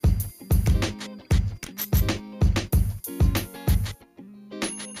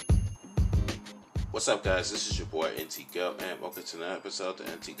What's up, guys? This is your boy NT Go, and welcome to another episode of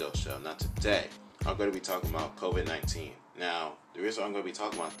the NT Go Show. Now, today I'm going to be talking about COVID-19. Now, the reason I'm going to be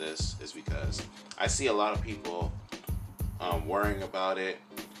talking about this is because I see a lot of people worrying about it,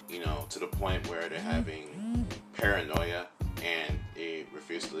 to the point where they're having paranoia and they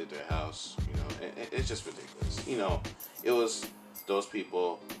refuse to leave their house. It's just ridiculous. It was those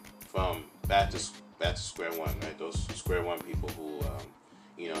people from back to square one, right? Those square one people who,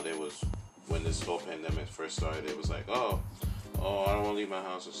 there was. When this whole pandemic first started, it was like, oh, I don't want to leave my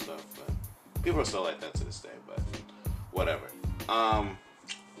house and stuff. But people are still like that to this day, but whatever.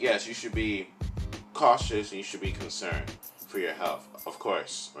 Yes, you should be cautious and you should be concerned for your health, of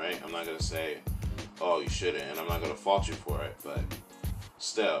course, right? I'm not going to say, oh, you shouldn't, and I'm not going to fault you for it, but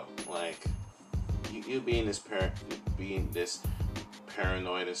still, like, you being this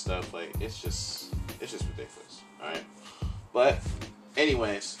paranoid and stuff, like, it's just ridiculous, alright? But,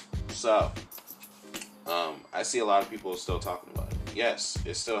 anyways, so, I see a lot of people still talking about it. Yes,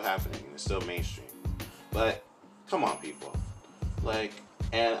 it's still happening, and it's still mainstream. But, come on, people. Like,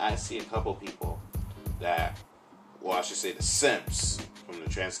 and I see a couple people that, well, I should say the simps from the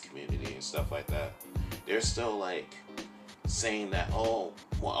trans community and stuff like that. They're still, like, saying that,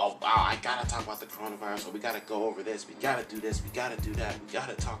 I gotta talk about the coronavirus, or we gotta go over this, we gotta do this, we gotta do that, we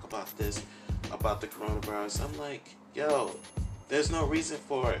gotta talk about this, about the coronavirus. I'm like, yo, there's no reason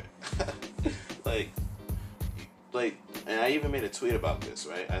for it. like, and I even made a tweet about this,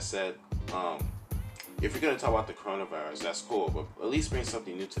 right? I said, if you're gonna talk about the coronavirus, that's cool, but at least bring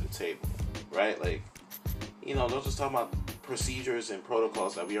something new to the table, right? Like, don't just talk about procedures and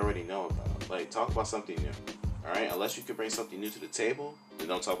protocols that we already know about. Like, talk about something new, all right? Unless you could bring something new to the table, then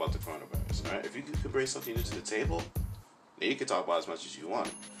don't talk about the coronavirus, all right? If you could bring something new to the table, then you can talk about as much as you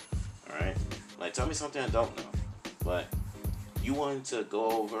want, all right? Like, tell me something I don't know, but you wanted to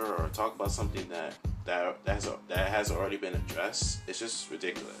go over or talk about something that has already been addressed. It's just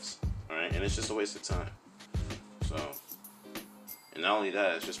ridiculous, all right? And it's just a waste of time. So, and not only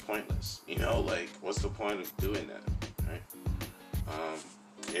that, it's just pointless. Like, what's the point of doing that, right?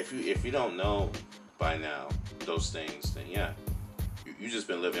 If you don't know by now those things, then yeah, you just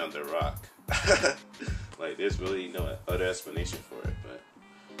been living under a rock. Like, there's really no other explanation for it. But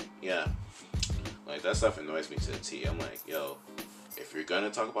yeah, like, that stuff annoys me to the T. I'm like, yo, if you're gonna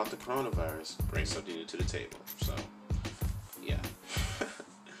talk about the coronavirus, bring something new to the table. So, yeah.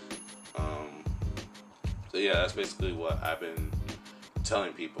 So yeah, that's basically what I've been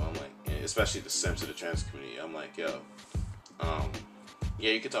telling people. I'm like, especially the simps of the trans community. I'm like, yo,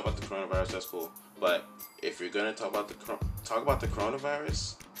 yeah, you can talk about the coronavirus. That's cool. But if you're gonna talk about the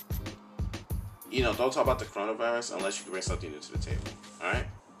coronavirus, don't talk about the coronavirus unless you can bring something new to the table. All right.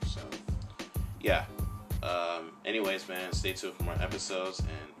 So, yeah. Anyways, man, stay tuned for more episodes. And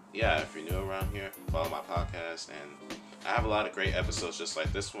yeah, if you're new around here, follow my podcast. And I have a lot of great episodes just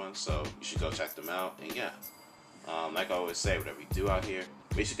like this one, so you should go check them out. And yeah, like I always say, whatever you do out here,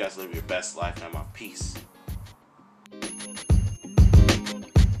 make sure you guys live your best life. And I'm out. Peace.